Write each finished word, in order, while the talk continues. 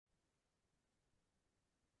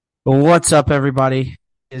What's up, everybody?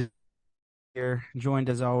 Is here,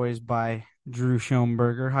 joined as always by Drew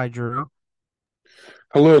Schoenberger. Hi, Drew.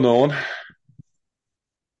 Hello, Nolan.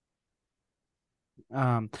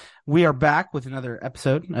 Um, we are back with another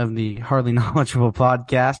episode of the Hardly Knowledgeable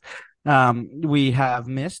podcast. We have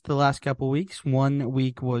missed the last couple weeks. 1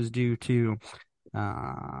 week was due to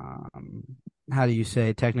um, how do you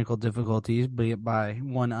say technical difficulties, be it by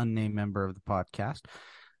one unnamed member of the podcast.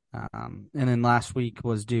 And then last week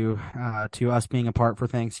was due to us being apart for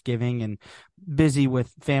Thanksgiving and busy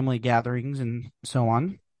with family gatherings and so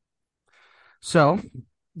on. So,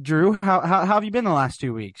 Drew, how have you been the last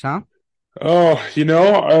 2 weeks, huh? Oh, I've been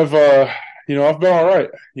all right.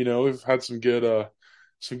 We've had some good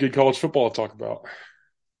college football to talk about.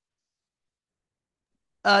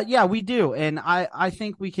 Yeah, we do, and I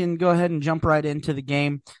think we can go ahead and jump right into the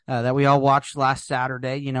game that we all watched last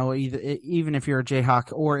Saturday. Even if you're a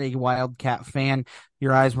Jayhawk or a Wildcat fan,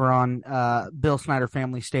 your eyes were on Bill Snyder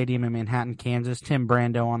Family Stadium in Manhattan, Kansas. Tim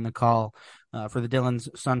Brando on the call for the Dillon's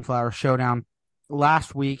Sunflower Showdown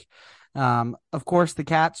last week. Of course, the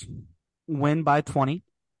Cats win by 20.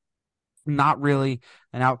 Not really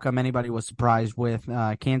an outcome anybody was surprised with.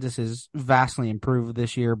 Kansas is vastly improved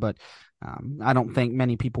this year, but I don't think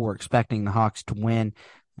many people were expecting the Hawks to win.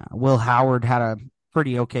 Will Howard had a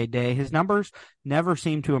pretty okay day. His numbers never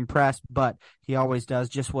seem to impress, but he always does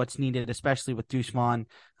just what's needed, especially with Deuce Vaughn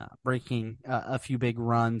breaking a few big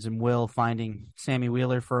runs and Will finding Sammy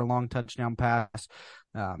Wheeler for a long touchdown pass.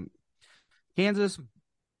 Um, Kansas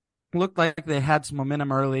looked like they had some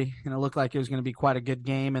momentum early, and it looked like it was going to be quite a good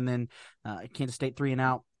game. And then Kansas State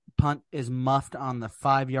 3-and-out punt is muffed on the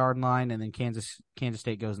 5 yard line, and then Kansas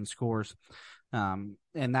State goes and scores. And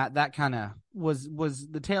that kind of was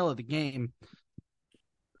the tail of the game.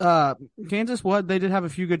 Uh, Kansas, what they did have a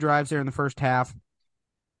few good drives there in the first half.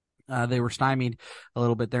 They were stymied a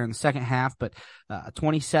little bit there in the second half, but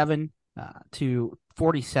 27 to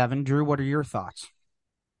 47. Drew, what are your thoughts?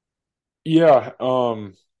 Yeah,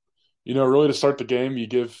 really to start the game, you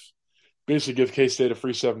basically give K-State a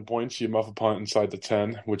free 7 points. You muff a punt inside the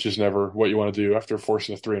 10, which is never what you want to do after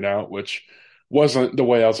forcing a three and out, which wasn't the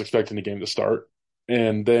way I was expecting the game to start.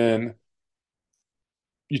 And then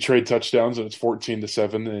you trade touchdowns and it's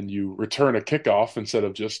 14-7, and you return a kickoff instead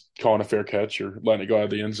of just calling a fair catch or letting it go out of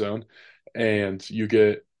the end zone. And you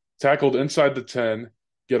get tackled inside the 10,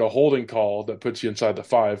 get a holding call that puts you inside the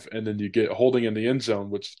 5, and then you get holding in the end zone,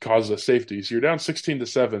 which causes a safety. So you're down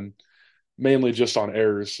 16-7, mainly just on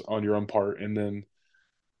errors on your own part. And then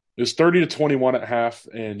it was 30-21 at half.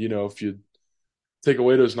 And, if you take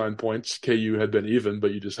away those 9 points, KU had been even,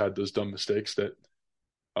 but you just had those dumb mistakes that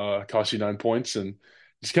cost you 9 points, and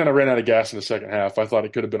just kind of ran out of gas in the second half. I thought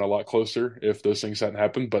it could have been a lot closer if those things hadn't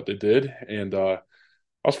happened, but they did. And I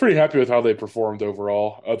was pretty happy with how they performed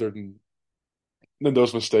overall, other than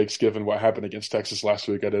those mistakes, given what happened against Texas last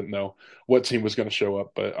week. I didn't know what team was going to show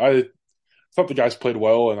up, but I thought the guys played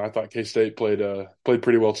well, and I thought K-State played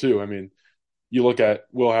pretty well too. I mean, you look at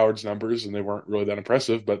Will Howard's numbers, and they weren't really that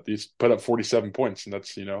impressive, but he's put up 47 points, and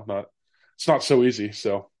that's not it's not so easy.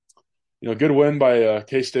 So good win by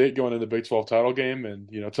K-State going into the Big 12 title game, and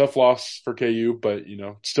tough loss for KU, but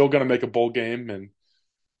still going to make a bowl game, and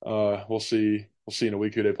we'll see in a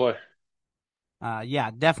week who they play.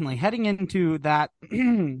 Yeah, definitely. Heading into that,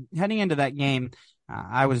 heading into that game,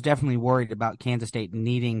 I was definitely worried about Kansas State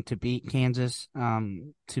needing to beat Kansas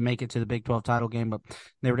to make it to the Big 12 title game, but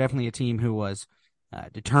they were definitely a team who was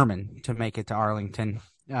determined to make it to Arlington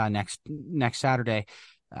next Saturday.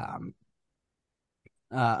 Um,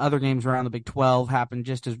 Other games around the Big 12 happened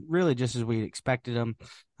just as we expected them.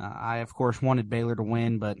 I of course wanted Baylor to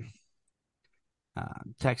win, but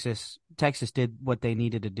Texas did what they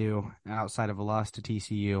needed to do outside of a loss to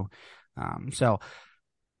TCU. So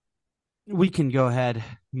we can go ahead,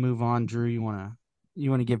 move on. Drew, you wanna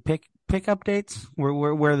give pick updates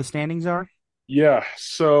where the standings are? Yeah,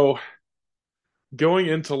 so going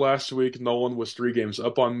into last week, Nolan was 3 games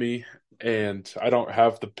up on me, and I don't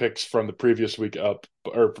have the picks from the previous week up,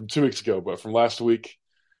 or from 2 weeks ago, but from last week,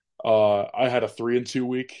 I had a 3-2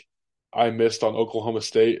 week. I missed on Oklahoma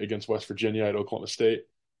State against West Virginia. I had Oklahoma State,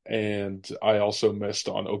 and I also missed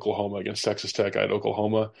on Oklahoma against Texas Tech. I had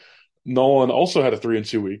Oklahoma. Nolan also had a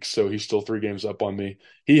 3-2 week, so he's still 3 games up on me.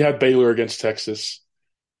 He had Baylor against Texas,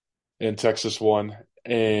 and Texas won.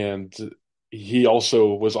 And he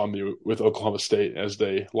also was on me with Oklahoma State as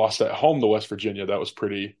they lost at home to West Virginia. That was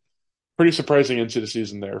pretty surprising into the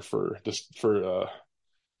season there for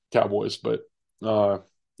Cowboys. But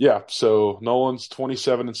yeah, so Nolan's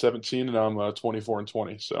 27-17, and I'm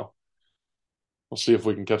 24-20. So we'll see if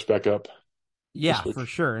we can catch back up. Yeah, this for week.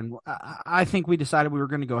 sure. And I think we decided we were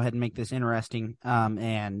going to go ahead and make this interesting,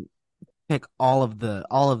 and pick all of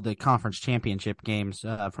the conference championship games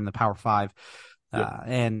from the Power Five, Yep.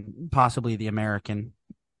 and possibly the American.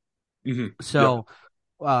 Yeah. So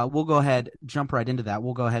we'll go ahead, jump right into that.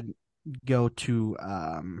 We'll go ahead, go to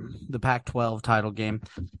the Pac-12 title game.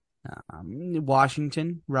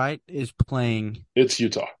 Washington, right, is playing. It's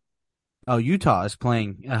Utah. Oh, Utah is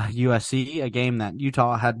playing USC, a game that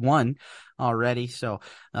Utah had won already. So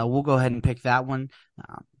we'll go ahead and pick that one.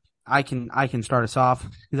 Um, I can start us off.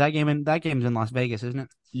 That game's in Las Vegas, isn't it?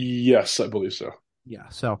 Yes, I believe so. Yeah.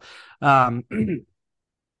 So um,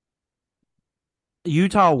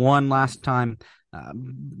 Utah won last time,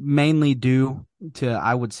 mainly due to,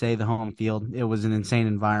 I would say, the home field. It was an insane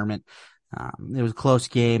environment. It was a close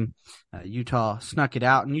game. Utah snuck it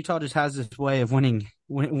out, and Utah just has this way of winning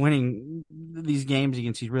these games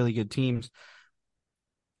against these really good teams.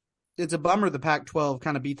 It's a bummer the Pac-12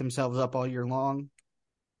 kind of beat themselves up all year long,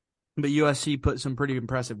 but USC put some pretty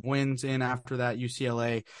impressive wins in after that.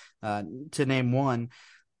 UCLA, to name one,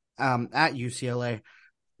 at UCLA.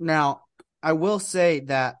 Now, I will say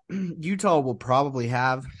that Utah will probably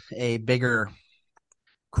have a bigger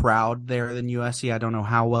crowd there than USC. I don't know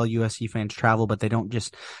how well USC fans travel, but they don't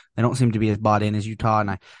seem to be as bought in as Utah.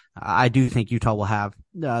 And I do think Utah will have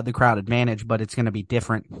the crowd advantage, but it's going to be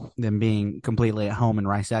different than being completely at home in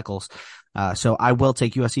Rice Eccles. So I will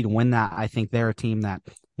take USC to win that. I think they're a team that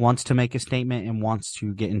wants to make a statement and wants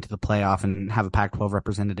to get into the playoff and have a Pac-12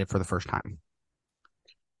 representative for the first time.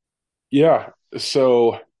 Yeah.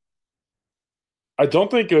 So I don't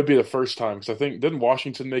think it would be the first time because I think didn't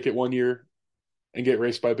Washington make it one year and get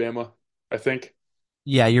raced by Bama? I think.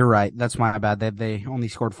 Yeah, you're right. That's my bad. They only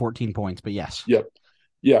scored 14 points, but yes. Yep.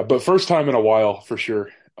 Yeah, but first time in a while for sure.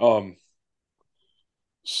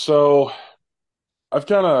 So I've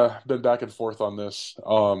kind of been back and forth on this.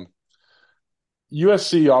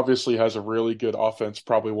 USC obviously has a really good offense,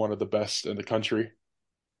 probably one of the best in the country.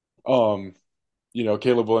 Um,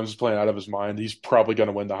 Caleb Williams is playing out of his mind. He's probably going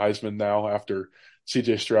to win the Heisman now after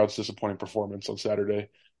CJ Stroud's disappointing performance on Saturday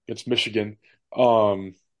against Michigan.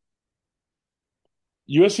 Um,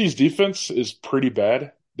 USC's defense is pretty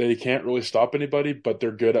bad. They can't really stop anybody, but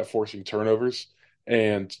they're good at forcing turnovers.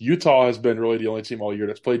 And Utah has been really the only team all year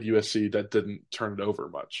that's played USC that didn't turn it over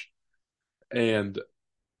much. And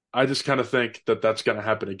I just kind of think that that's going to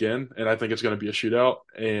happen again. And I think it's going to be a shootout.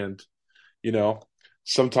 And, you know,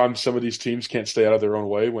 sometimes some of these teams can't stay out of their own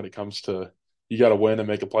way when it comes to you got to win and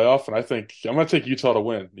make a playoff. And I think I'm going to take Utah to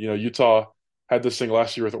win. Utah had this thing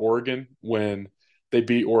last year with Oregon when they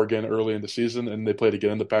beat Oregon early in the season and they played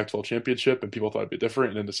again in the Pac-12 championship and people thought it'd be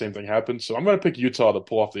different. And then the same thing happened. So I'm going to pick Utah to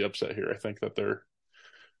pull off the upset here. I think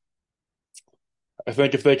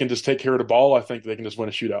if they can just take care of the ball, I think they can just win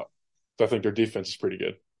a shootout. So I think their defense is pretty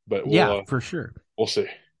good, but Yeah, for sure. we'll see.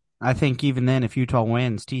 I think even then, if Utah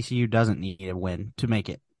wins, TCU doesn't need a win to make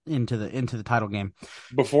it into the title game.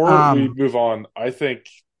 Before we Um, move on, I think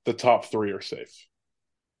the top three are safe.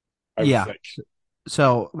 I would yeah. think.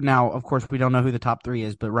 So now, of course, we don't know who the top three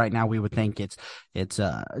is, but right now we would think it's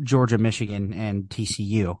Georgia, Michigan, and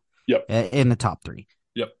TCU Yep. in the top three.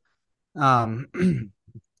 Yep. Um,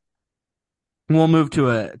 we'll move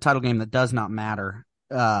to a title game that does not matter.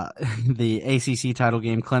 The ACC title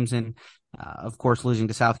game, Clemson, of course, losing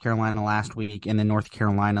to South Carolina last week, and then North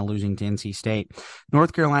Carolina losing to NC State.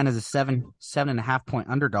 North Carolina is a 7.5 point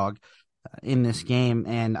underdog in this game,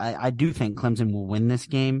 and I do think Clemson will win this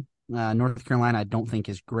game. North Carolina, I don't think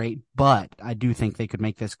is great, but I do think they could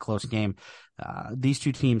make this a close game. These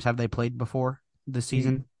two teams, have they played before this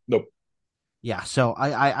season? Nope. Yeah, so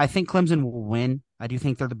I think Clemson will win. I do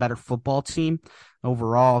think they're the better football team.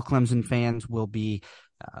 Overall, Clemson fans will be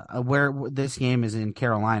where this game is in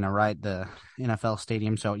Carolina, right? The NFL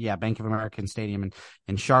stadium. So, yeah, Bank of America Stadium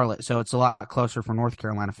in Charlotte. So it's a lot closer for North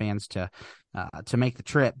Carolina fans to make the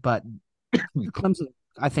trip. But Clemson,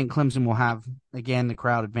 I think Clemson will have, again, the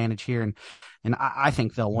crowd advantage here. And I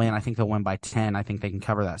think they'll win. I think they'll win by 10. I think they can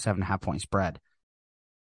cover that 7.5 point spread.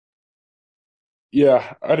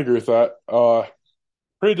 Yeah, I'd agree with that.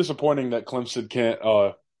 Pretty disappointing that Clemson can't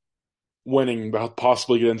winning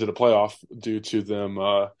possibly get into the playoff due to them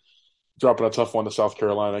dropping a tough one to South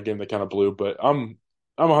Carolina, a game they kind of blew. But I'm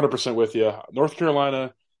 100% with you. North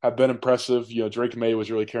Carolina have been impressive. Drake May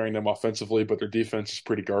was really carrying them offensively, but their defense is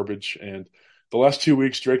pretty garbage. And the last 2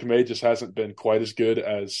 weeks, Drake May just hasn't been quite as good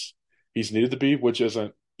as he's needed to be, which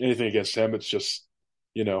isn't anything against him. It's just,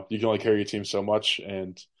 you can only carry your team so much.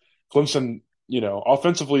 And Clemson,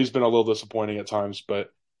 offensively has been a little disappointing at times,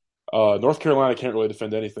 but North Carolina can't really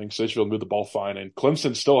defend anything, so they should be able to move the ball fine. And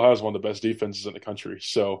Clemson still has one of the best defenses in the country.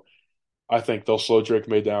 So I think they'll slow Drake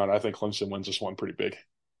May down. I think Clemson wins this one pretty big.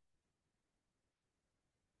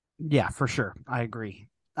 Yeah, for sure. I agree.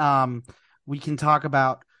 We can talk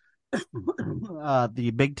about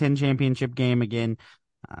the Big Ten championship game again.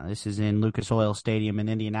 This is in Lucas Oil Stadium in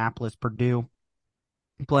Indianapolis, Purdue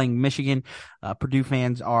playing Michigan. Purdue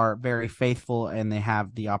fans are very faithful and they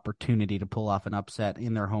have the opportunity to pull off an upset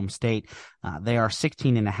in their home state. They are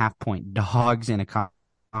 16.5-point dogs in a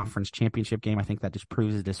conference championship game. I think that just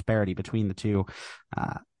proves the disparity between the two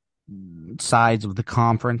uh, sides of the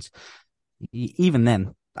conference. Even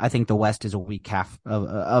then, I think the West is a weak half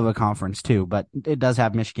of a conference too, but it does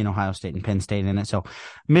have Michigan, Ohio State, and Penn State in it. So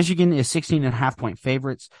Michigan is 16.5-point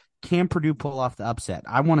favorites. Can Purdue pull off the upset?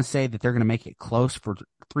 I want to say that they're going to make it close for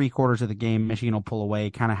 3/4 of the game. Michigan will pull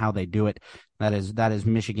away, kind of how they do it. That is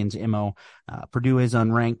Michigan's MO. Purdue is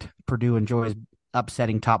unranked. Purdue enjoys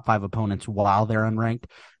upsetting top 5 opponents while they're unranked.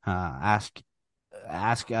 Ask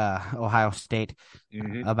Ohio State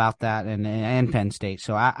about that and Penn State.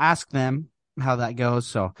 So I ask them how that goes.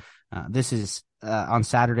 So this is on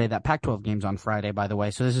Saturday. That Pac-12 game's on Friday, by the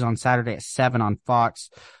way. So this is on Saturday at 7 on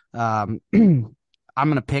Fox. I'm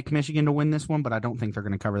going to pick Michigan to win this one, but I don't think they're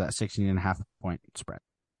going to cover that 16.5-point spread.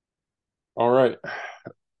 All right.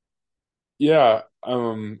 Yeah.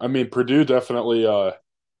 I mean, Purdue definitely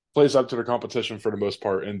plays up to the competition for the most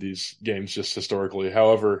part in these games, just historically.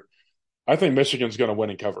 However, I think Michigan's going to win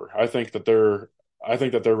and cover. I think that they're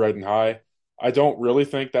riding high. I don't really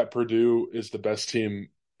think that Purdue is the best team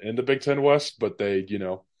in the Big Ten West, but they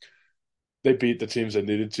beat the teams they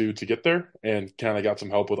needed to get there and kind of got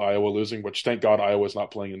some help with Iowa losing, which thank God Iowa's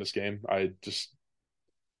not playing in this game.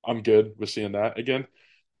 I'm good with seeing that again.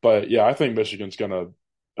 But yeah, I think Michigan's gonna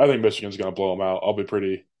blow them out.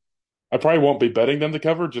 I probably won't be betting them to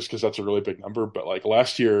cover just because that's a really big number. But like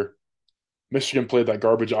last year, Michigan played that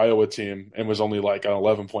garbage Iowa team and was only like an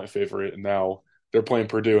 11-point favorite, and now they're playing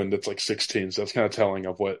Purdue and it's like 16. So that's kind of telling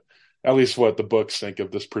of at least what the books think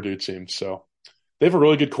of this Purdue team. So they have a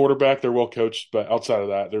really good quarterback. They're well coached, but outside of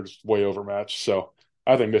that, they're just way overmatched. So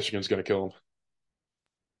I think Michigan's going to kill them.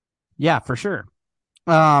 Yeah, for sure.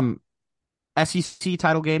 Um, SEC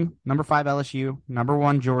title game, number 5 LSU, number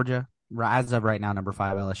 1 Georgia. As of right now, number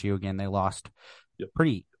 5 LSU. Again, they lost Yep.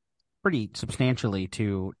 pretty substantially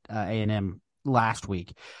to A&M last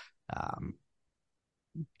week.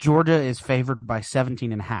 Georgia is favored by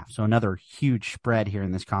 17.5, so another huge spread here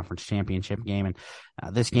in this conference championship game. And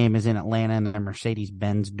this game is in Atlanta in the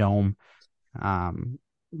Mercedes-Benz Dome.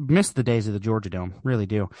 Miss the days of the Georgia Dome, really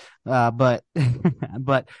do. But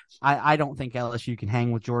but I don't think LSU can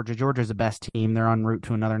hang with Georgia. Georgia's the best team. They're en route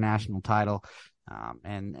to another national title,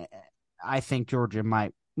 and I think Georgia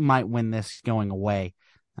might win this going away.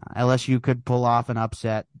 LSU could pull off an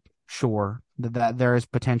upset, sure. That there is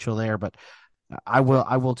potential there, but I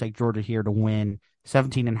will take Georgia here to win.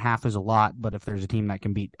 17.5 is a lot, but if there's a team that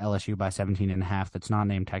can beat LSU by 17.5 that's not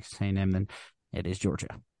named Texas A&M, then it is Georgia.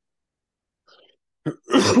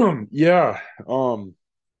 Yeah.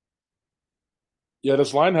 Yeah,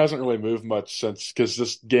 this line hasn't really moved much since because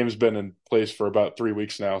this game's been in place for about 3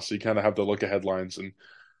 weeks now. So you kind of have to look at headlines, and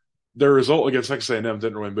their result against Texas A&M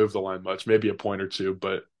didn't really move the line much, maybe a point or two.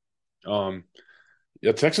 But um,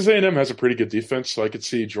 yeah, Texas A&M has a pretty good defense, so I could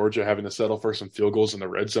see Georgia having to settle for some field goals in the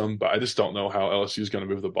red zone. But I just don't know how LSU is going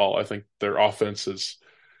to move the ball. I think their offense is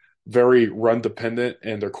very run dependent,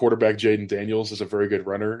 and their quarterback Jaden Daniels is a very good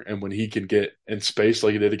runner. And when he can get in space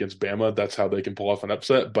like he did against Bama, that's how they can pull off an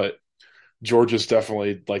upset. But Georgia's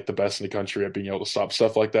definitely like the best in the country at being able to stop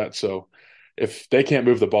stuff like that. So if they can't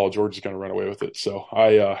move the ball, Georgia's going to run away with it. So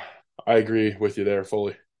I agree with you there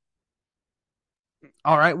fully.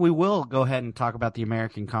 All right, we will go ahead and talk about the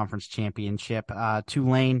American Conference Championship.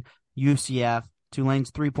 Tulane, UCF.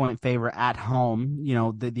 Tulane's 3-point favorite at home. You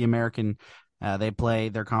know, the American, they play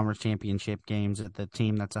their conference championship games at the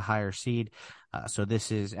team that's a higher seed. So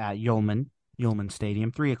this is at Yulman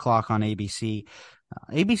Stadium, 3 o'clock on ABC.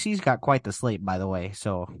 ABC's got quite the slate, by the way.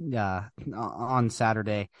 So on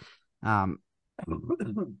Saturday, so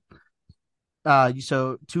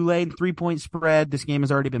Tulane 3-point spread. This game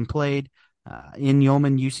has already been played. In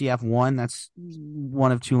Yeoman, UCF won. That's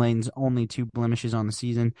one of Tulane's only 2 blemishes on the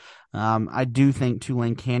season. I do think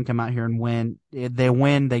Tulane can come out here and win. If they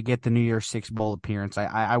win, they get the New Year's Six Bowl appearance.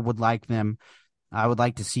 I would like them. I would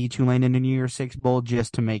like to see Tulane in the New Year's Six Bowl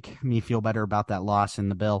just to make me feel better about that loss in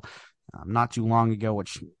the Bill. Not too long ago,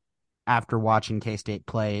 which after watching K-State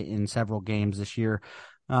play in several games this year,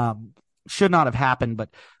 should not have happened, but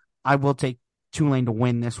I will take Tulane to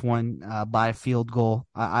win this one by a field goal.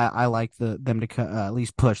 I like them to at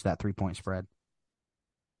least push that 3-point spread.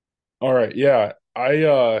 All right, yeah,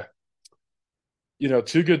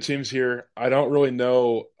 two good teams here. I don't really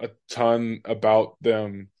know a ton about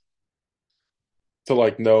them to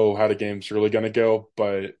like know how the game's really going to go,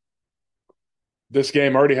 but this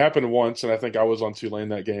game already happened once, and I think I was on Tulane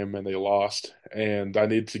that game and they lost. And I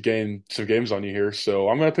need to gain some games on you here, so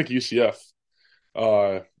I'm going to pick UCF.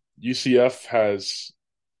 Uh, UCF has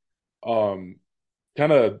um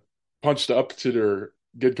kind of punched up to their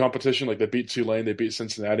good competition. Like they beat Tulane, they beat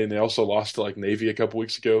Cincinnati, and they also lost to like Navy a couple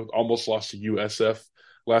weeks ago. Almost lost to USF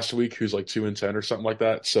last week, who's like 2-10 or something like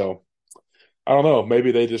that. So I don't know.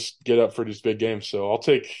 Maybe they just get up for these big games. So I'll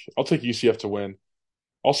take UCF to win.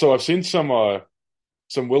 Also, I've seen some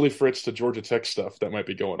Willie Fritz to Georgia Tech stuff that might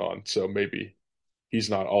be going on. So maybe he's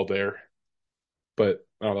not all there. But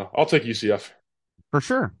I don't know. I'll take UCF. For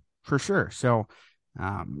sure, for sure. So,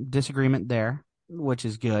 disagreement there, which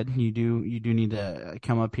is good. You do need to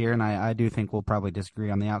come up here, and I do think we'll probably disagree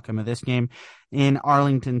on the outcome of this game in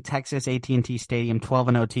Arlington, Texas, AT&T Stadium.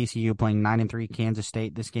 12-0 TCU playing 9-3 Kansas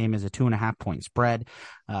State. This game is a 2.5 point spread.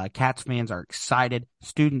 Cats fans are excited.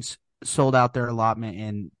 Students sold out their allotment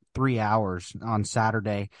in 3 hours on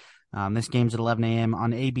Saturday. This game's at 11 a.m.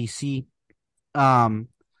 on ABC. Um,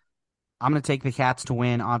 I'm going to take the Cats to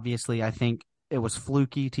win. Obviously, I think it was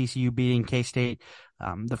fluky, TCU beating K-State.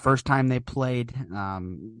 The first time they played,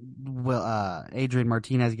 Adrian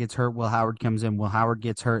Martinez gets hurt. Will Howard comes in. Will Howard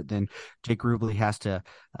gets hurt. Then Jake Rubley has to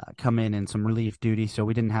come in some relief duty. So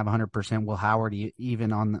we didn't have 100% Will Howard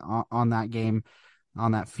even on that game,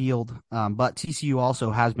 on that field. But TCU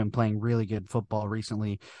also has been playing really good football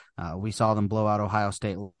recently. We saw them blow out Ohio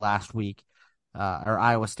State last week. Or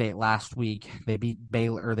Iowa State last week. They beat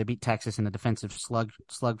Baylor, or they beat Texas in a defensive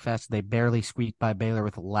slugfest. They barely squeaked by Baylor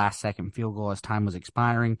with a last-second field goal as time was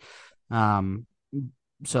expiring. Um,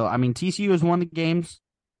 so I mean, TCU has won the games.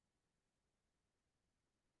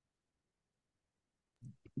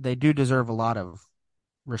 They do deserve a lot of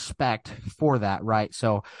respect for that, right?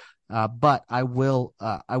 So, but I will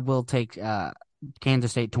take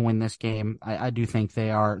Kansas State to win this game. I do think they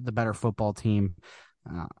are the better football team.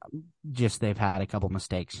 Uh, just they've had a couple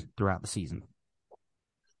mistakes throughout the season.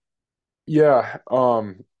 Yeah,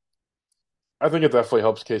 I think it definitely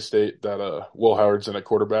helps K-State that Will Howard's in at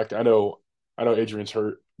quarterback. I know Adrian's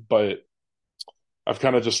hurt, but I've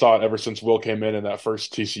kind of just thought ever since Will came in that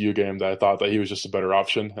first TCU game that I thought that he was just a better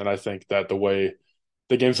option, and I think that the way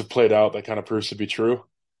the games have played out, that kind of proves to be true.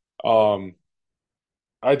 Um,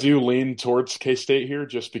 I do lean towards K-State here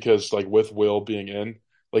just because like with Will being in,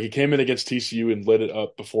 like he came in against TCU and lit it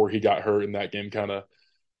up before he got hurt, and that game kind of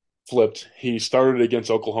flipped. He started against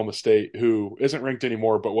Oklahoma State, who isn't ranked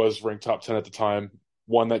anymore, but was ranked top 10 at the time,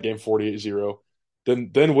 won that game 48-0.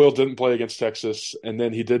 Then Will didn't play against Texas, and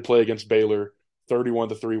then he did play against Baylor,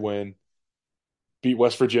 31-3 win, beat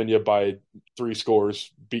West Virginia by 3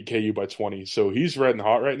 scores, beat KU by 20. So he's red and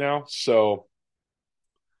hot right now. So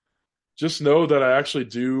just know that I actually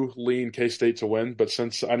do lean K-State to win, but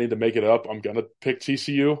since I need to make it up, I'm gonna pick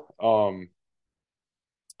TCU.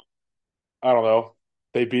 I don't know.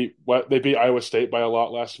 They beat Iowa State by a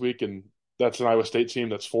lot last week, and that's an Iowa State team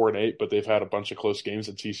that's 4-8, but they've had a bunch of close games,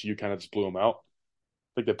 and TCU kind of just blew them out.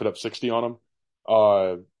 I think they put up 60 on them.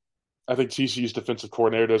 Uh, I think TCU's defensive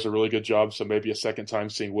coordinator does a really good job, so maybe a second time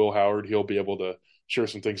seeing Will Howard, he'll be able to shore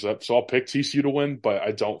some things up. So I'll pick TCU to win, but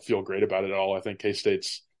I don't feel great about it at all. I think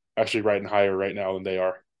K-State's actually riding higher right now than they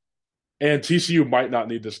are. And TCU might not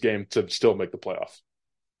need this game to still make the playoff.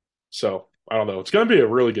 So I don't know. It's going to be a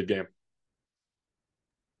really good game.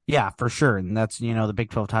 Yeah, for sure. And that's, the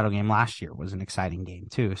Big 12 title game last year was an exciting game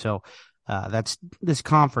too. So that's this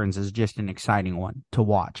conference is just an exciting one to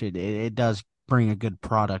watch. It does bring a good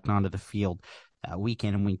product onto the field week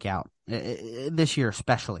in and week out, this year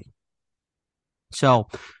especially. So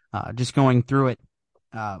just going through it,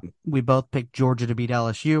 we both picked Georgia to beat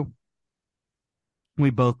LSU. We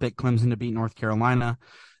both picked Clemson to beat North Carolina.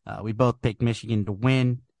 We both picked Michigan to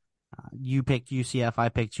win. You picked UCF, I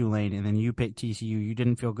picked Tulane, and then you picked TCU. You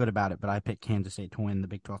didn't feel good about it, but I picked Kansas State to win the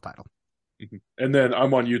Big 12 title. And then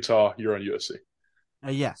I'm on Utah, you're on USC.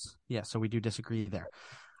 Yes. So we do disagree there.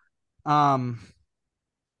 Um,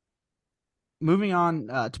 Moving on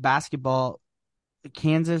to basketball,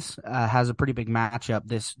 Kansas has a pretty big matchup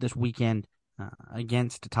this weekend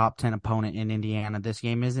against a top 10 opponent in Indiana. This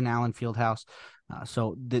game is in Allen Fieldhouse,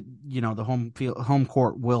 so the home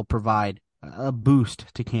court will provide a boost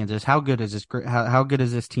to Kansas. How good is this? How good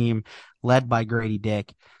is this team led by Grady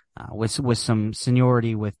Dick with some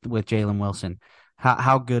seniority with Jalen Wilson?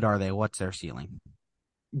 How good are they? What's their ceiling?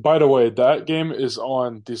 By the way, that game is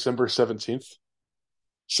on December 17th.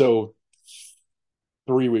 So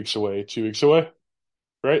 3 weeks away, 2 weeks away,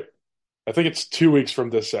 right? I think it's 2 weeks from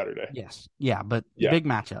this Saturday. Yes. Yeah, but Yeah. big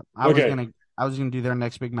matchup. Okay. I was gonna do their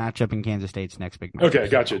next big matchup and Kansas State's next big matchup Okay.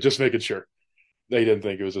 as Gotcha. well. Just making sure they didn't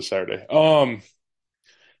think it was a Saturday.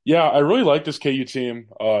 Yeah, I really like this KU team.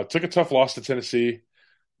 Took a tough loss to Tennessee.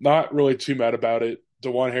 Not really too mad about it.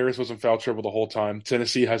 DeJuan Harris was in foul trouble the whole time.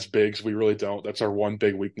 Tennessee has bigs. We really don't. That's our one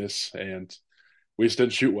big weakness. And we just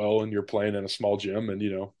didn't shoot well, and you're playing in a small gym, and,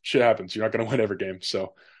 shit happens. You're not going to win every game.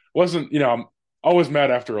 So, wasn't, I'm always mad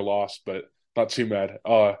after a loss, but not too mad.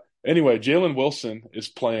 Anyway, Jalen Wilson is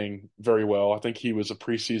playing very well. I think he was a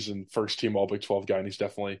preseason first team All Big 12 guy, and he's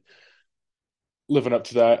definitely living up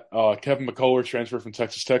to that. Kevin McCullough transferred from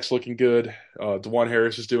Texas Tech's looking good. DeJuan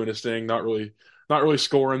Harris is doing his thing, not really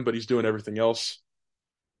scoring, but he's doing everything else.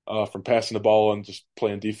 From passing the ball and just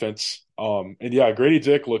playing defense. And yeah, Grady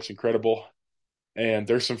Dick looks incredible. And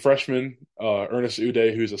there's some freshmen, Ernest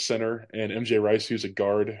Uday, who's a center, and MJ Rice, who's a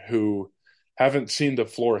guard, who haven't seen the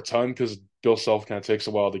floor a ton because Bill Self kind of takes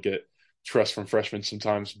a while to get trust from freshmen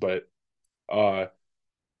sometimes. But uh,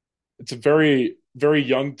 it's a very, very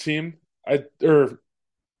young team. I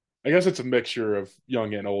guess it's a mixture of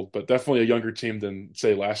young and old, but definitely a younger team than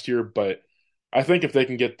say last year. But I think if they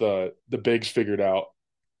can get the bigs figured out,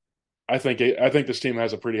 I think this team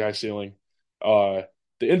has a pretty high ceiling. Uh,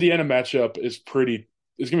 the Indiana matchup is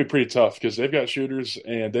gonna be pretty tough because they've got shooters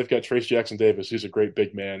and they've got Trace Jackson Davis, who's a great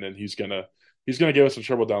big man, and he's gonna give us some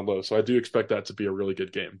trouble down low. So I do expect that to be a really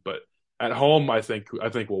good game. But at home, I think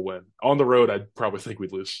we'll win. On the road, I'd probably think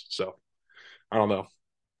we'd lose. So I don't know,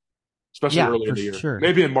 especially Yeah, early in for the year. sure.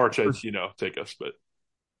 Maybe in March, For, I'd take us, but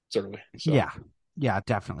it's early. So yeah. Yeah,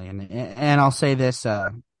 definitely. And I'll say this,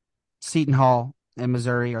 Seton Hall and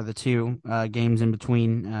Missouri are the two games in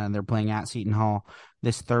between. They're playing at Seton Hall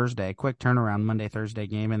this Thursday. Quick turnaround Monday, Thursday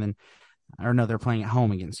game, and then or no, they're playing at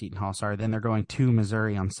home against Seton Hall. Sorry, then they're going to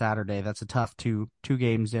Missouri on Saturday. That's a tough two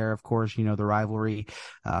games there. Of course, the rivalry.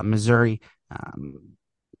 Missouri,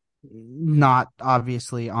 not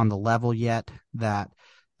obviously on the level yet that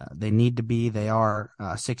they need to be. They are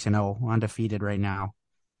 6-0, undefeated right now.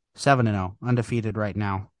 7-0, undefeated right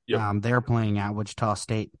now. yep, They're playing at Wichita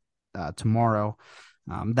State tomorrow.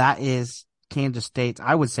 That is Kansas State's,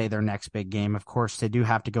 I would say, their next big game. Of course, they do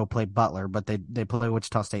have to go play Butler, but they play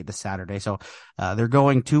Wichita State this Saturday. So they're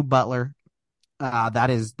going to Butler.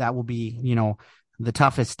 That will be, the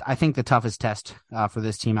toughest, I think the toughest test for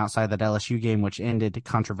this team outside that LSU game, which ended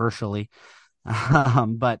controversially.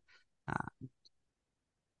 But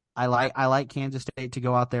I like Kansas State to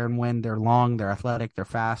go out there and win. They're long, they're athletic, they're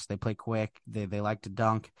fast, they play quick, they like to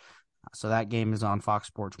dunk. So that game is on Fox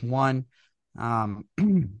Sports 1 on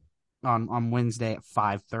Wednesday at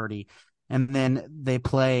 5:30. And then they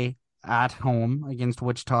play at home against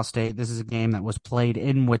Wichita State. This is a game that was played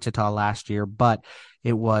in Wichita last year, but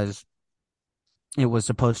it was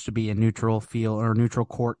supposed to be a neutral field or neutral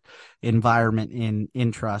court environment in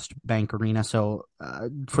Intrust Bank Arena. So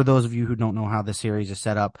for those of you who don't know how the series is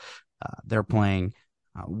set up, they're playing.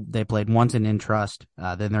 They played once in Intrust.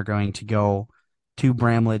 Then they're going to go to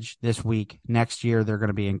Bramlage this week. Next year, they're going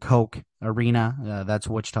to be in Koch Arena. That's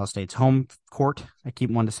Wichita State's home court. I keep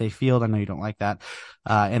wanting to say field. I know you don't like that.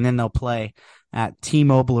 And then they'll play at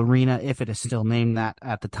T-Mobile Arena, if it is still named that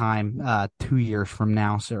at the time, 2 years from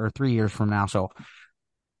now, or 3 years from now. So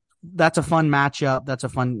that's a fun matchup. That's a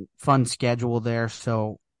fun schedule there.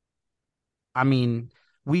 So, I mean,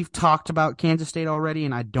 we've talked about Kansas State already,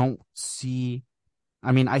 and I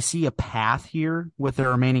see a path here with the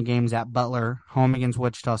remaining games at Butler, home against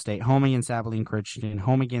Wichita State, home against Abilene Christian,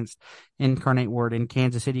 home against Incarnate Word, in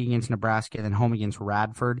Kansas City against Nebraska, and then home against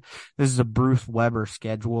Radford. This is a Bruce Weber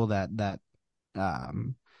schedule that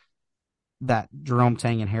Jerome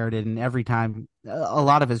Tang inherited, and every time a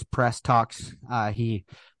lot of his press talks, he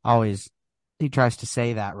tries to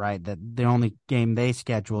say that, right, that the only game they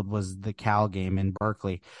scheduled was the Cal game in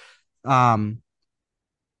Berkeley.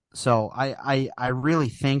 So I really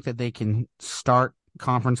think that they can start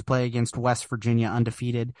conference play against West Virginia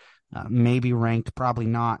undefeated, maybe ranked, probably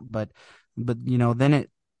not, but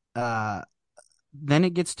then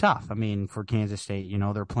it gets tough. I mean, for Kansas State,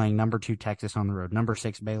 they're playing number 2 Texas on the road, number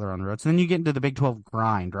 6 Baylor on the road. So then you get into the Big 12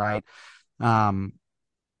 grind, right? So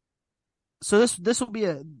this will be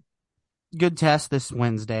a good test this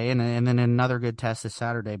Wednesday, and then another good test this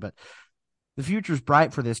Saturday. But the future's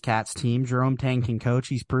bright for this Cats team. Jerome Tang can coach;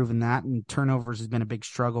 he's proven that, and turnovers has been a big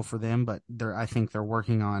struggle for them. But I think they're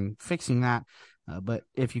working on fixing that. But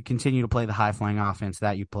if you continue to play the high flying offense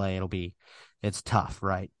that you play, it's tough,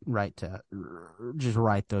 right to just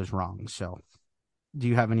right those wrongs. So, do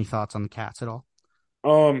you have any thoughts on the Cats at all?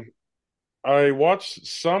 um, I watched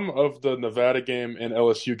some of the Nevada game and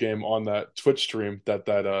LSU game on that Twitch stream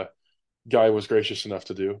that Guy was gracious enough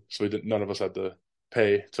to do. So none of us had to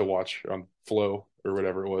pay to watch on Flow or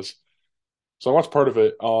whatever it was. So I watched part of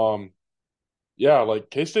it. Yeah, like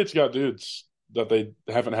K-State's got dudes that they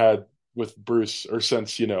haven't had with Bruce or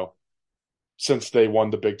since they won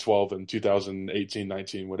the Big 12 in 2018,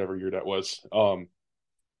 19, whatever year that was.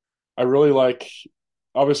 I really like,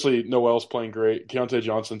 obviously, Noel's playing great. Keontae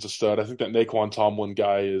Johnson's a stud. I think that Naquan Tomlin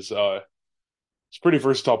guy is he's a pretty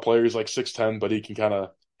versatile player. He's like 6'10", but he can kind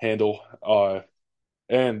of handle.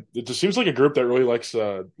 And it just seems like a group that really likes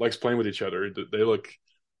playing with each other. They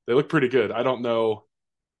look pretty good. I don't know,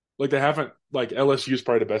 like they haven't like LSU's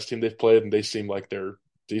probably the best team they've played, and they seem like they're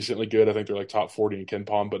decently good. I think they're like top 40 in Ken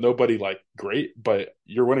Palm, but nobody like great. But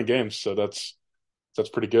you're winning games, so that's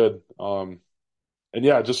pretty good. And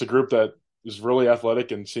yeah, just a group that is really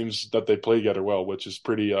athletic and seems that they play together well, which is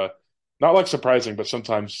pretty not like surprising, but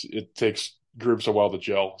sometimes it takes groups a while to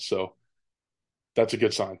gel. So that's a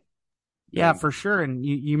good sign. Yeah, And for sure. And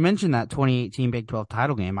you mentioned that 2018 Big 12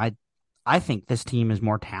 title game. I think this team is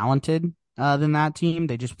more talented than that team.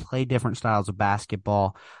 They just play different styles of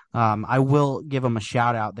basketball. I will give them a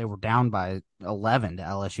shout out. They were down by 11 to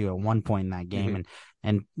LSU at one point in that game, mhm.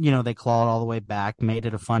 and they clawed all the way back, made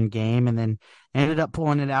it a fun game, and then ended up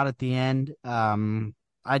pulling it out at the end. I'm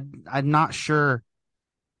not sure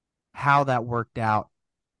how that worked out.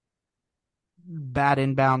 Bad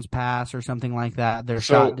inbounds pass or something like that. Their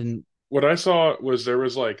shot So didn't. what I saw was there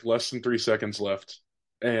was like less than 3 seconds left,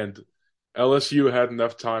 and LSU had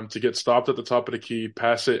enough time to get stopped at the top of the key,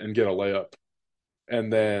 pass it, and get a layup.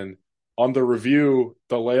 And then on the review,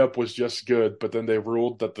 the layup was just good, but then they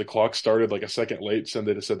ruled that the clock started like a second late, so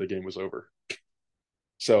they just said the game was over.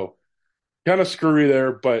 So kind of screwy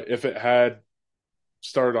there, but if it had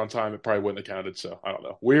started on time, it probably wouldn't have counted. So I don't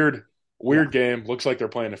know. Weird, Yeah. weird game. Looks like they're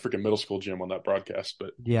playing a freaking middle school gym on that broadcast,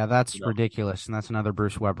 but Yeah, you that's know. ridiculous, and that's another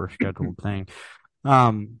Bruce Weber scheduled thing.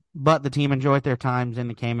 But the team enjoyed their times in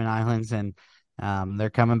the Cayman Islands, and they're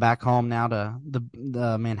coming back home now to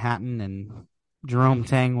the Manhattan. And Jerome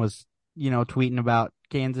Tang was, tweeting about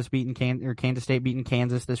Kansas State beating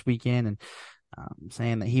Kansas this weekend, and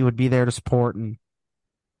saying that he would be there to support. And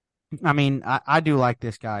I mean, I do like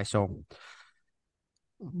this guy, so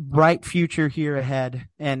bright future here ahead.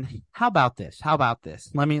 And how about this? How about this?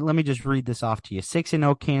 Let me just read this off to you.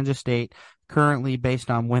 6-0 Kansas State currently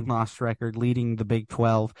based on win-loss record leading the Big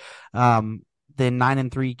 12. Then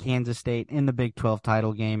 9-3 Kansas State in the Big 12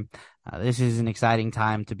 title game. This is an exciting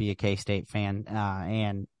time to be a K-State fan.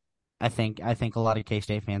 And I think a lot of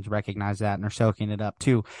K-State fans recognize that and are soaking it up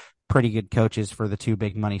too. Pretty good coaches for the two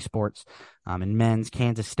big money sports. In men's,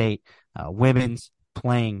 Kansas State, women's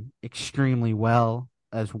playing extremely well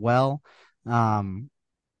as well. Um,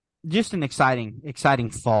 just an exciting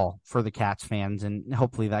fall for the Cats fans, and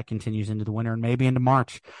hopefully that continues into the winter and maybe into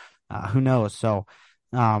March. Who knows? So,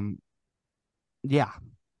 um, yeah,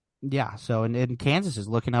 yeah. So, and Kansas is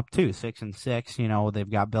looking up too, 6-6. They've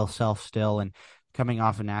got Bill Self still and coming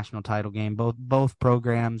off a national title game. Both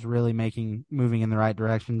programs really moving in the right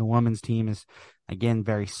direction. The women's team is again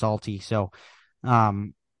very salty. So,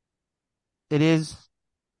 um, it is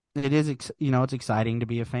it's exciting to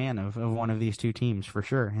be a fan of one of these two teams for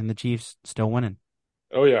sure. And the Chiefs still winning.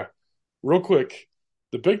 Oh yeah. Real quick,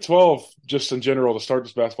 the Big 12, just in general, to start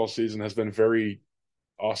this basketball season has been very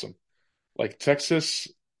awesome. Like Texas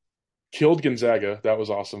killed Gonzaga. That was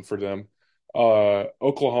awesome for them.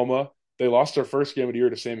 Oklahoma, they lost their first game of the year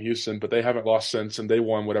to Sam Houston, but they haven't lost since, and they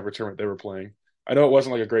won whatever tournament they were playing. I know it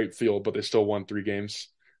wasn't like a great field, but they still won 3 games.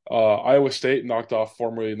 Iowa State knocked off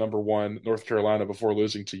formerly number one North Carolina before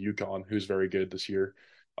losing to UConn, who's very good this year.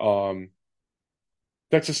 Um,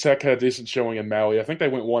 Texas Tech had a decent showing in Maui. I think they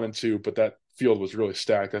went 1-2, but that field was really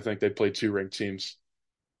stacked. I think they played two ranked teams.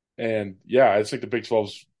 And yeah, I think the Big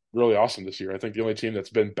 12's really awesome this year. I think the only team that's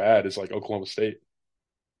been bad is like Oklahoma State.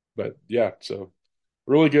 But yeah, so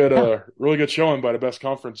Yeah. really good showing by the best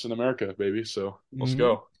conference in America, baby. So let's hmm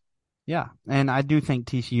go. Yeah. And I do think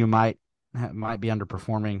TCU might be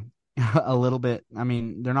underperforming a little bit. I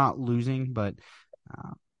mean, they're not losing, but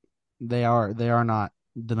uh, they are not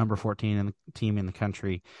the number 14 team in the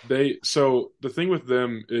country. So the thing with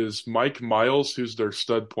them is Mike Miles, who's their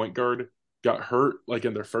stud point guard, got hurt like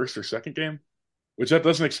in their first or second game, which that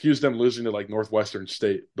doesn't excuse them losing to like Northwestern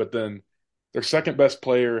State. But then their second best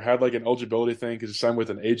player had like an eligibility thing because he signed with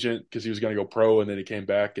an agent because he was going to go pro, and then he came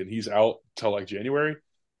back and he's out till like January.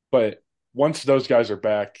 But once those guys are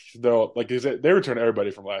back, they'll like they return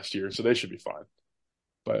everybody from last year, so they should be fine.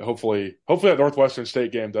 But hopefully that Northwestern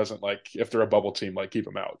State game doesn't like if they're a bubble team like keep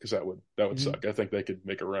them out because that would hmm suck. I think they could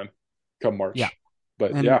make a run come Yeah. March.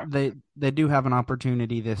 But And yeah, they do have an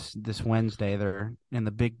opportunity this Wednesday. They're in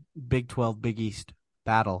the Big 12 Big East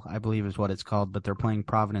battle, I believe is what it's called, but they're playing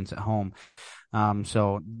Providence at home.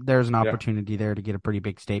 So there's an yeah. opportunity there to get a pretty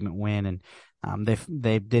big statement win, and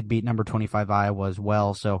they did beat number 25 Iowa as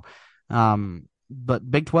well. So,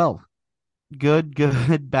 but Big 12,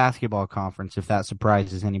 good basketball conference if that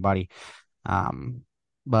surprises anybody. Um,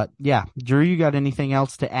 but yeah, Drew, you got anything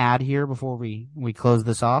else to add here before we close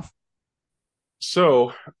this off?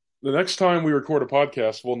 So the next time we record a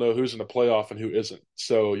podcast, we'll know who's in the playoff and who isn't.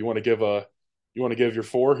 So you want to give your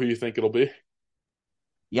four who you think it'll be?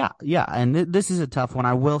 Yeah, and this is a tough one.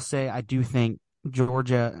 I will say I do think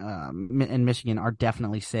Georgia and Michigan are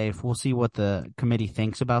definitely safe. We'll see what the committee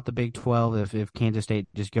thinks about the Big 12. If Kansas State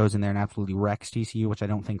just goes in there and absolutely wrecks TCU, which I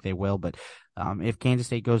don't think they will, but if Kansas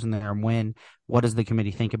State goes in there and win, what does the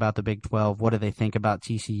committee think about the Big 12? What do they think about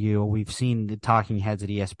TCU? We've seen the talking heads at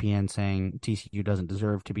ESPN saying TCU doesn't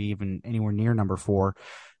deserve to be even anywhere near number 4,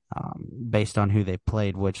 based on who they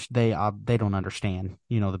played, which they don't understand.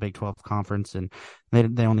 The Big 12 conference, and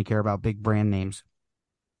they only care about big brand names.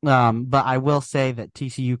 But I will say that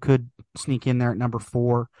TCU could sneak in there at number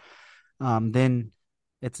 4. Then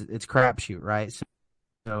it's crapshoot, right?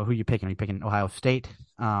 So who you picking? Are you picking Ohio State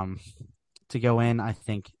to go in? I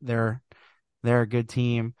think they're a good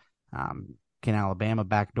team. Can Alabama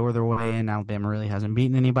backdoor their way in? Alabama really hasn't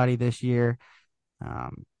beaten anybody this year.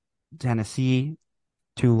 Tennessee,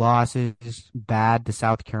 2 losses, bad to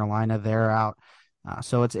South Carolina. They're out.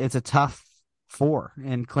 So it's a tough 4.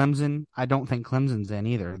 And Clemson, I don't think Clemson's in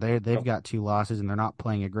either. They've got 2 losses and they're not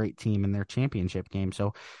playing a great team in their championship game.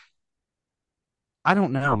 So I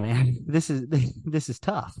don't know, man. This is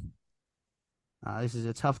tough. This is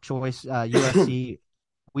a tough choice. USC,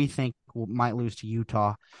 we think might lose to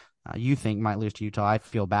Utah. You think might lose to Utah. I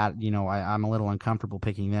feel bad. I'm a little uncomfortable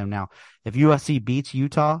picking them now. If USC beats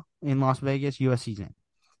Utah in Las Vegas, USC's in.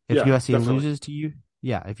 If Yeah, USC definitely. loses to you,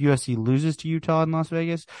 yeah, if USC loses to Utah in Las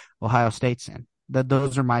Vegas, Ohio State's in.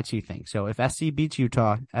 Those are my 2 things. So if SC beats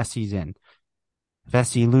Utah, SC's in. If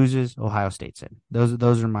SC loses, Ohio State's in.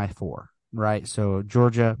 Those are my 4, right? So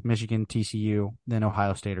Georgia, Michigan, TCU, then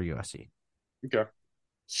Ohio State or USC. Okay.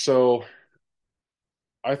 So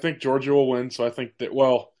I think Georgia will win. So I think that,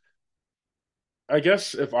 well, I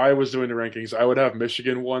guess if I was doing the rankings, I would have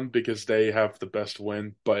Michigan 1 because they have the best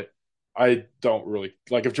win, but I don't really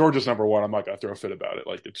like if Georgia's number 1, I'm not gonna throw a fit about it.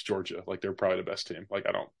 Like it's Georgia. Like they're probably the best team. Like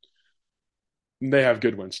I don't they have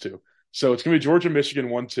good wins too. So it's gonna be Georgia, Michigan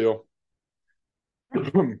 1, 2.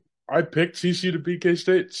 I picked TCU to beat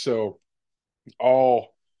K-State, so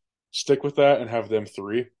I'll stick with that and have them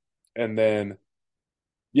 3. And then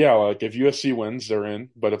yeah, like if USC wins, they're in.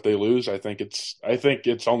 But if they lose, I think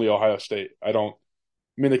it's only Ohio State. I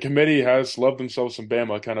mean, the committee has loved themselves some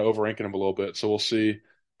Bama, kind of overranking them a little bit. So we'll see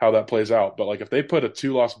how that plays out. But like if they put a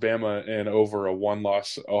 2-loss Bama in over a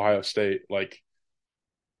 1-loss Ohio State, like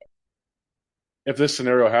if this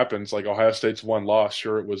scenario happens, like Ohio State's 1 loss,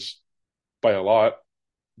 sure it was by a lot,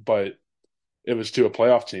 but it was to a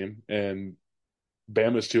playoff team, and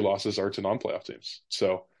Bama's 2 losses are to non-playoff teams.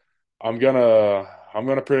 So I'm gonna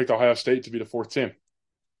predict Ohio State to be the 4th team.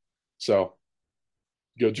 So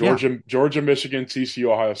go Yeah, Georgia, Michigan,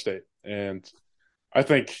 TCU, Ohio State, and I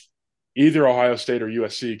think either Ohio State or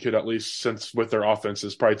USC could at least, since with their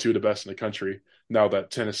offenses, probably 2 of the best in the country. Now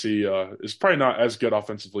that Tennessee is probably not as good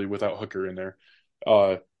offensively without Hooker in there,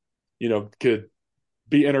 uh, could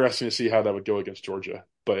be interesting to see how that would go against Georgia.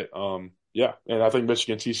 But yeah, and I think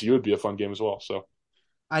Michigan TCU would be a fun game as well. So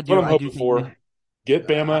I what do. I'm I do hoping think. for, get Uh,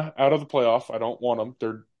 Bama out of the playoff. I don't want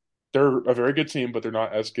them. They're a very good team, but they're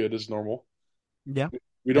not as good as normal. yeah,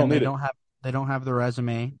 We don't and need it. they don't have the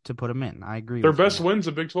resume to put them in. I agree Their with you best there. win's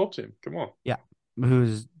a Big 12 team. Come on, Yeah,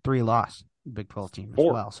 who's 3 loss Big 12 team as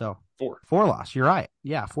 4, well. So 4. 4 loss. You're right.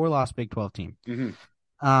 Yeah, 4 loss Big 12 team. Hmm.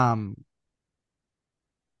 Um,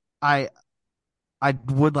 I I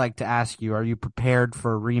would like to ask you: are you prepared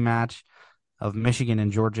for a rematch of Michigan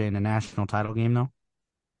and Georgia in a national title game? Though.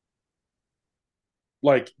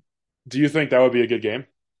 Like, do you think that would be a good game?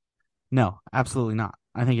 No, absolutely not.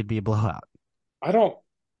 I think it'd be a blowout. I don't.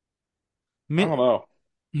 I don't Mi- know.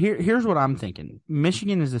 here's what I'm thinking.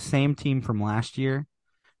 Michigan is the same team from last year,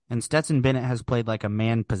 and Stetson Bennett has played like a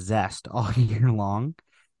man possessed all year long.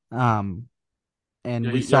 Um, and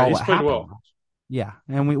Yeah, we yeah, saw he's what played happened. well. Yeah,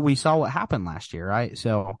 and we saw what happened last year, right?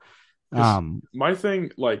 So, Because um, my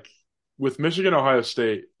thing, like with Michigan, Ohio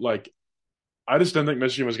State, like I just didn't think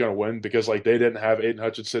Michigan was going to win because like they didn't have Aiden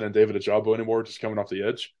Hutchinson and David Ajabo anymore, just coming off the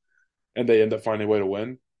edge, and they end up finding a way to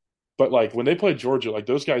win. But like when they played Georgia, like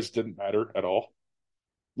those guys didn't matter at all.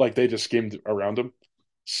 Like they just schemed around them.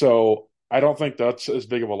 So I don't think that's as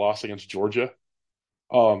big of a loss against Georgia.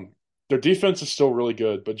 Um, their defense is still really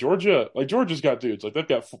good, but Georgia's got dudes. Like they've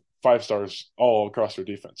got 5 stars all across their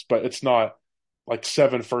defense, but it's not like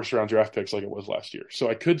 7 first-round draft picks like it was last year. So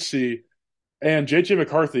I could see, and JJ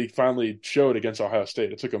McCarthy finally showed against Ohio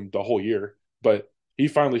State. It took him the whole year, but he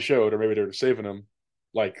finally showed, or maybe they were saving him,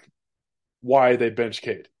 like why they bench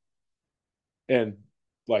Cade. And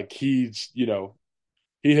like he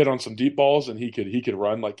hit on some deep balls and he could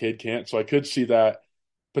run like Cade can't. So I could see that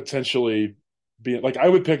potentially being like I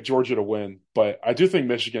would pick Georgia to win, but I do think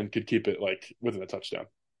Michigan could keep it like within a touchdown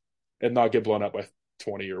and not get blown up by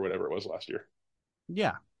 20 or whatever it was last year.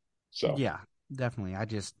 Yeah. So Yeah, definitely.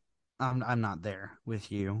 I'm not there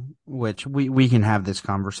with you, which we can have this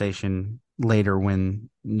conversation later when,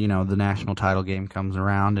 the national title game comes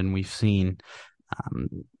around and we've seen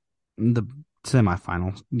the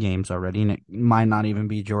semifinal games already, and it might not even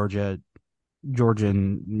be Georgia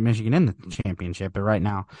and Michigan in the championship, but right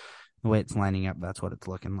now, the way it's lining up, that's what it's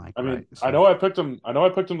looking like, I mean, right? I So know I picked them. I know I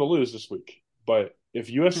picked them to lose this week, but if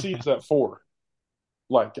USC is at 4,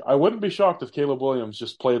 like I wouldn't be shocked if Caleb Williams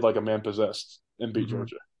just played like a man possessed and beat hmm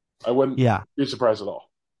Georgia. I wouldn't yeah. be surprised at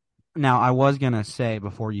all. Now, I was gonna say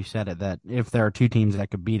before you said it that if there are two teams that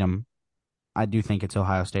could beat them, I do think it's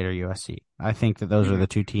Ohio State or USC. I think that those are Mhm. the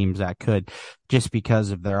two teams that could, just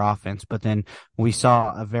because of their offense. But then we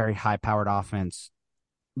saw a very high-powered offense,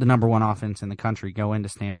 the number one offense in the country, go into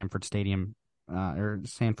Sanford Stadium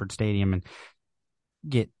and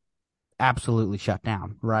get absolutely shut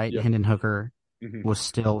down. Right, Yep. Hendon Hooker hmm was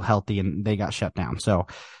still healthy and they got shut down. So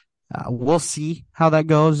we'll see how that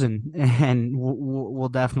goes, and we'll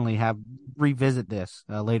definitely have revisit this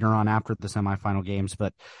later on after the semifinal games.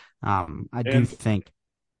 But I do And think,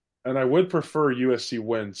 and I would prefer USC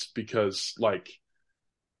wins because like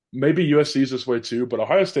maybe USC is this way too, but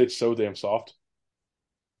Ohio State's so damn soft.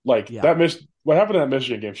 Like yeah, what happened in that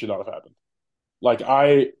Michigan game should not have happened. Like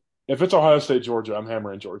if it's Ohio State Georgia, I'm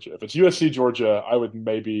hammering Georgia. If it's USC Georgia,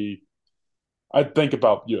 I'd think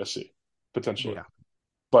about USC potentially. yeah,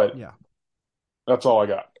 But yeah, that's all I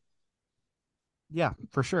got. yeah,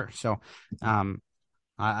 for sure. So, um,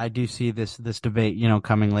 I do see this debate,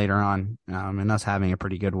 coming later on, and us having a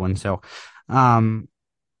pretty good one. So, um,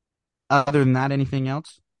 other than that, anything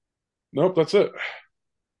else? Nope, that's it.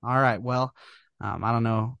 All right. Well, I don't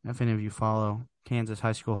know if any of you follow Kansas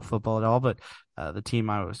high school football at all, but the team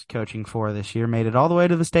I was coaching for this year made it all the way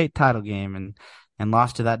to the state title game and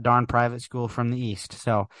lost to that darn private school from the East.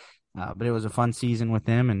 So, but it was a fun season with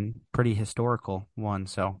them and pretty historical one.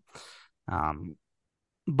 So, um,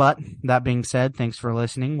 but that being said, thanks for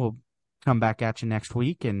listening. We'll come back at you next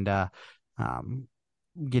week and um,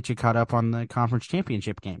 get you caught up on the conference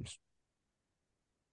championship games.